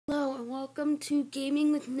welcome to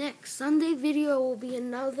Gaming with Nick. Sunday video will be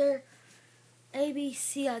another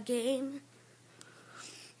Abcya game.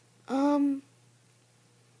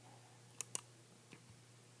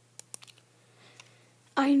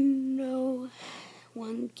 I know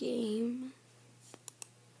one game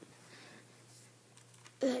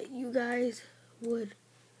that you guys would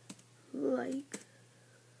like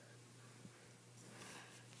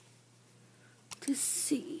to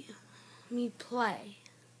see me play.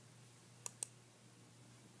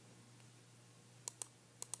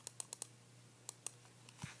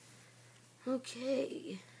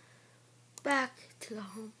 Okay, back to the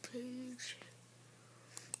home page.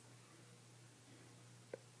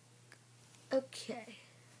 Okay.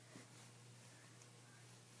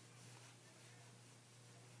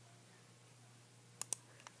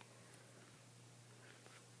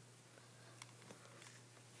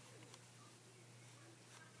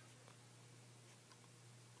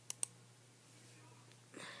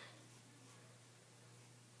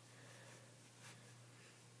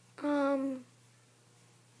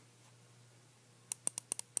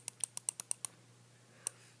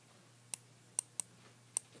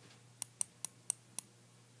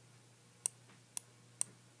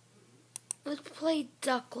 Let's play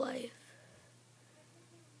Duck Life.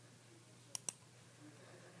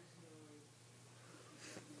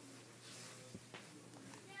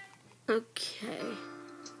 Okay.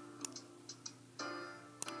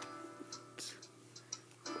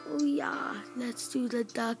 Oh yeah, let's do the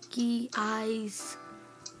ducky eyes.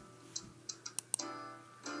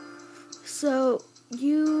 So,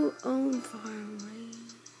 you own farmland.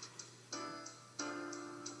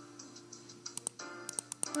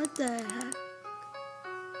 What the heck?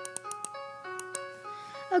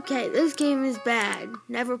 Okay, this game is bad.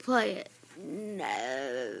 Never play it. Never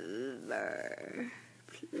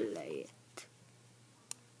play it.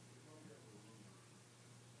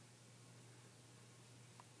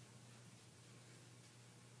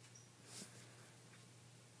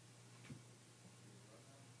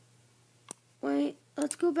 Wait,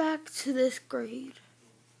 let's go back to this grade.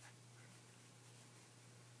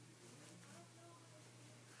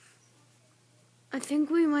 I think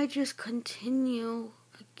we might just continue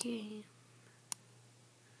a game.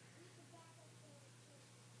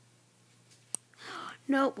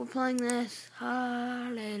 Nope, we're playing this.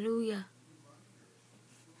 Hallelujah.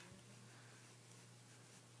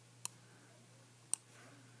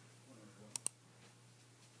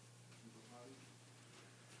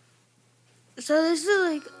 So this is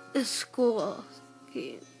like a school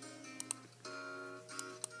game.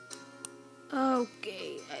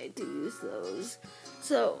 Okay, I do use those.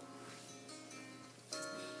 So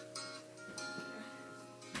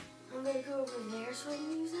I'm gonna go over there so I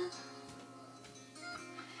can use it.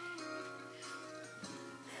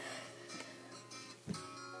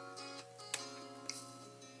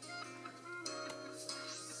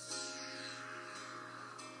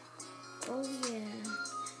 Oh yeah,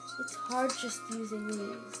 it's hard just using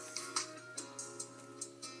these.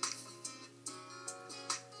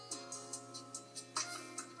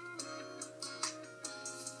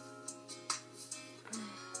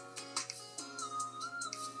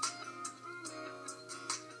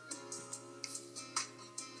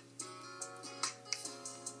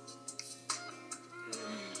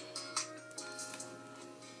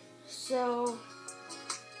 So,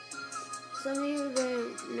 some of you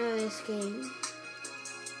don't know this game,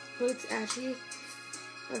 but it's actually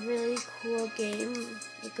a really cool game.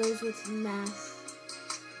 It goes with math.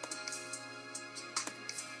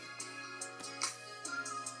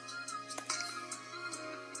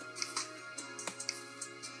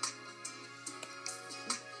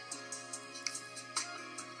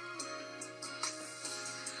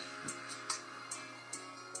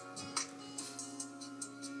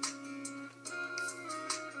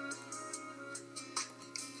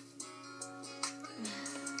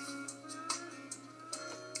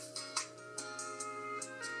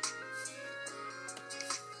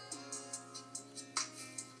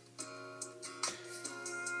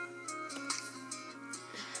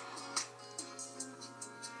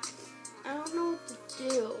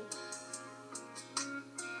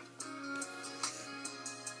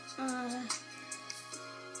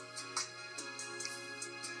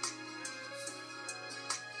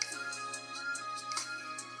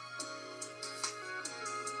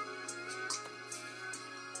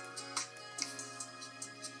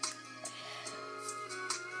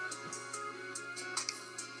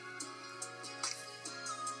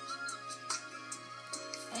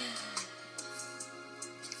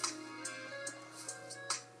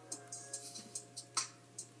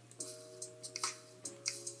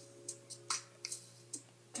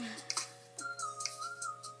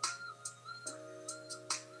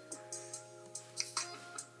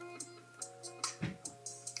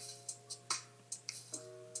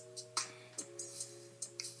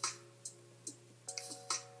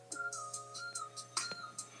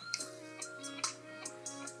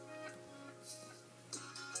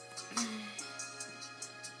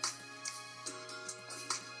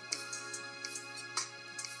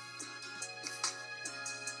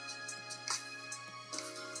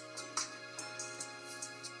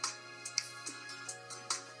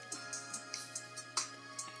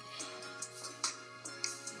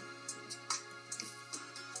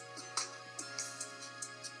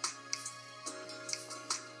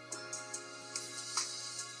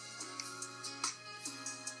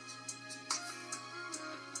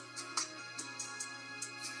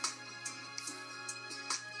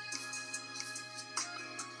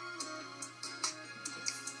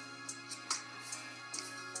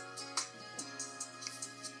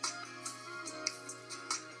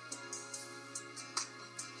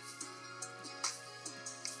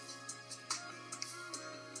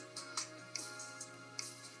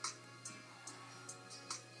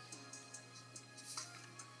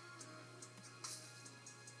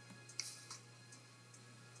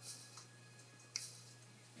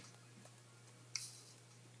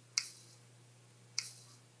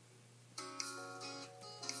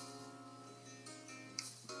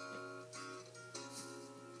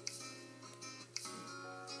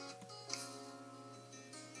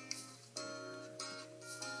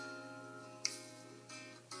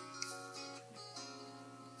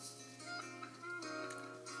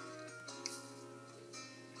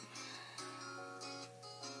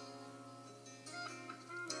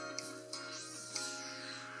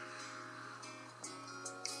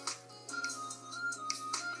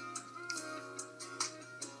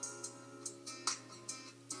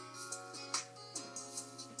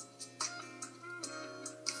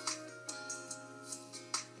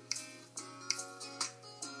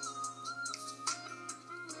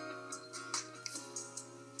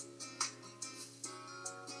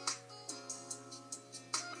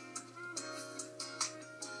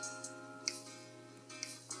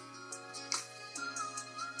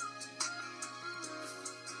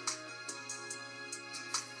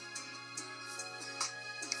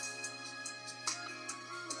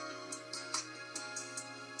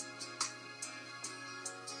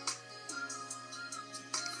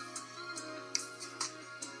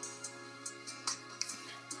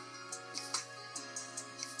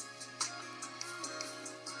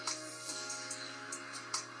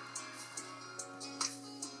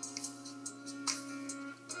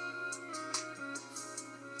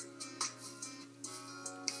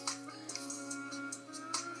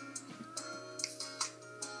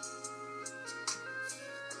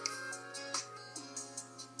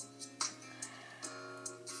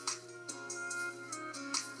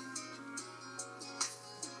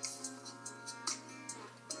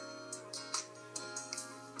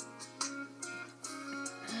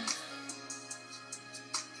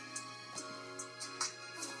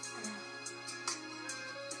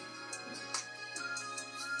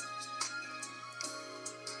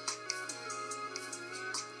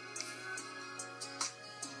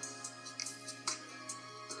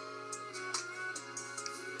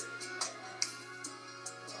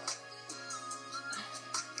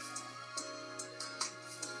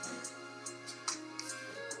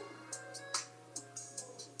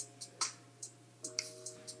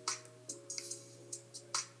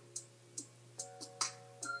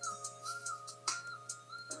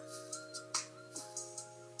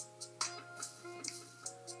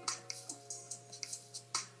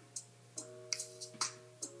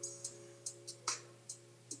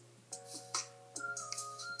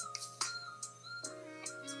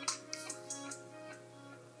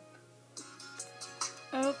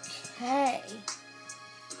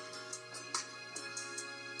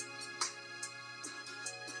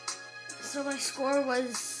 So my score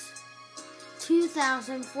was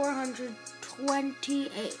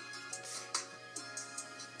 2,428.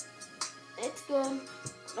 It's good.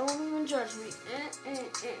 Don't even judge me.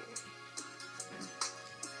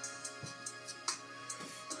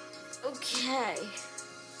 Okay.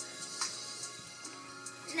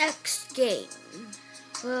 Next game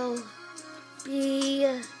will be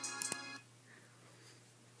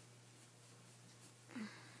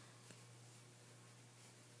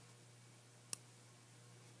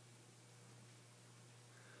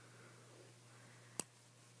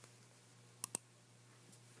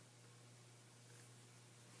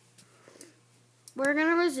we're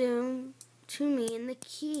gonna resume to me in the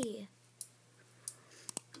key.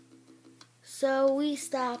 So we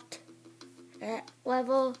stopped at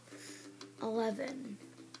level 11.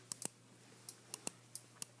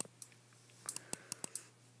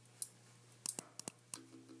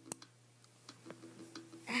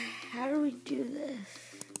 How do we do this?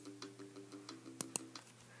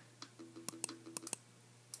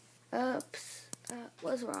 Oops, that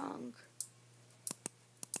was wrong.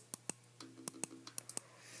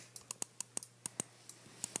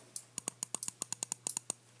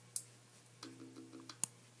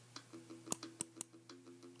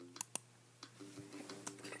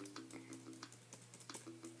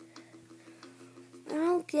 I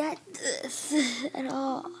don't get this at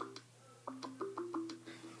all.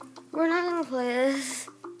 We're not gonna play this.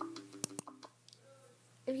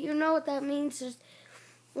 If you know what that means, just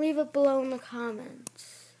leave it below in the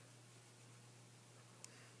comments.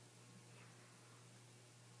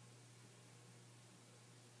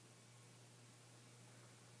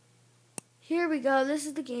 Here we go. This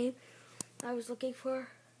is the game I was looking for.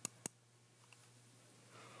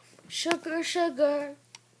 Sugar, sugar.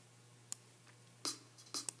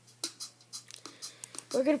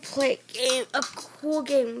 We're gonna play a cool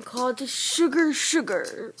game called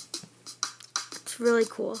Abcya-surger. It's really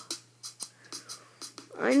cool.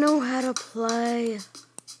 I know how to play.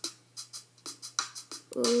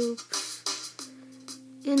 Oops.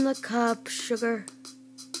 In the cup, sugar.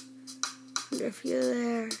 And if you're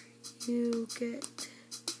there, you get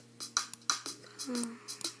down.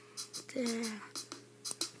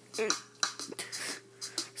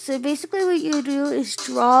 So basically what you do is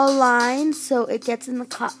draw a line so it gets in the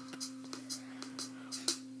cup.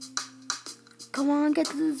 Come on, get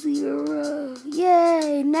to the 0.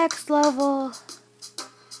 Yay, next level.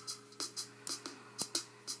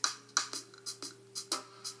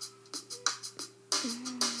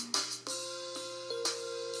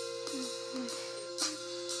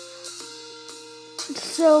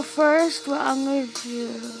 So first what I'm going to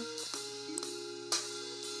do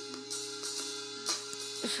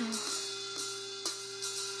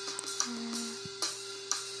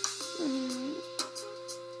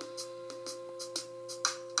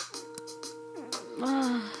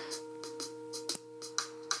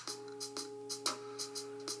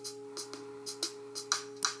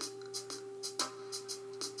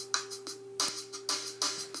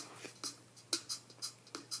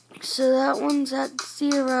so that one's at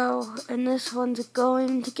 0, and this one's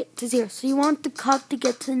going to get to 0. So you want the cup to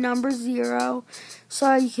get to number 0.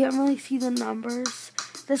 Sorry, you can't really see the numbers.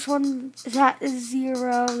 This one is at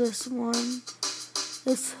 0. This one's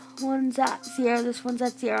at 0. This one's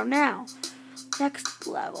at 0. Now, next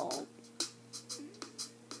level.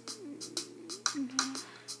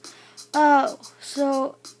 Oh,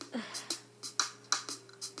 so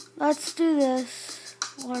let's do this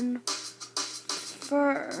one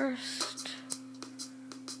first.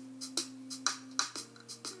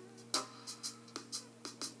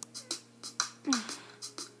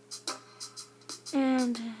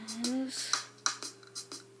 And this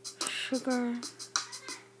sugar.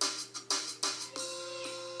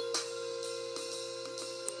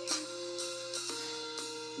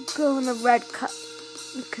 Go in the red cup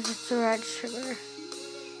because it's a red sugar.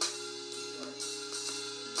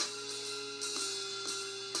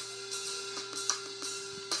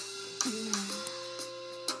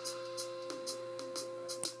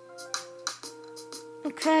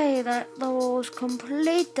 Okay, that level is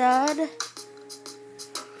completed.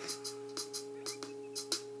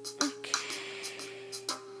 Okay.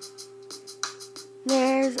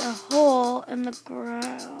 There's a hole in the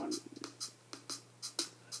ground.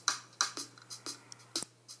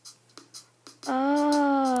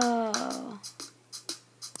 Oh.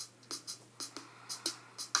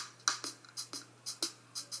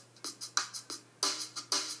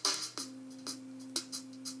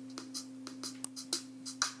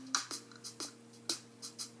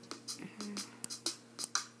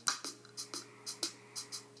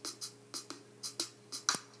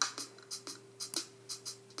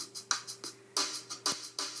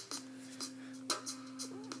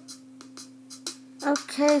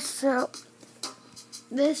 Okay, so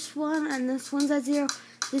this one and this one's at 0.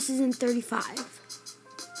 This is in 35.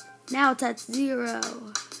 Now it's at 0.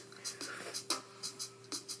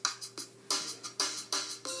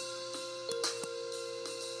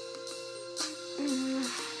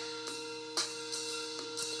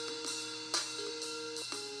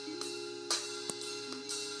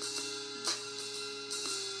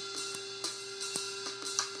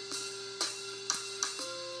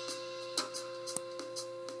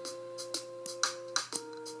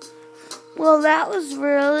 Well, that was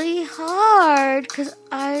really hard because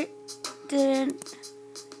I didn't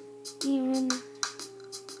even...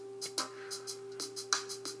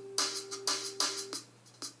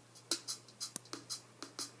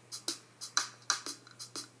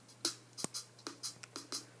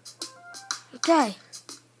 Okay.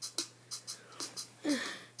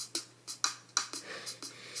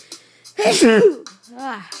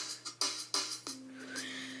 Ah.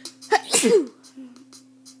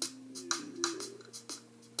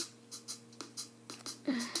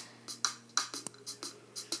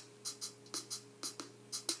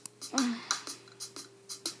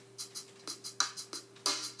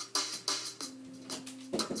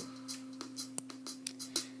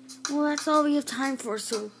 Well, that's all we have time for,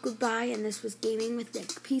 so goodbye, and this was Gaming with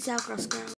Nick. Peace out, girl scouts.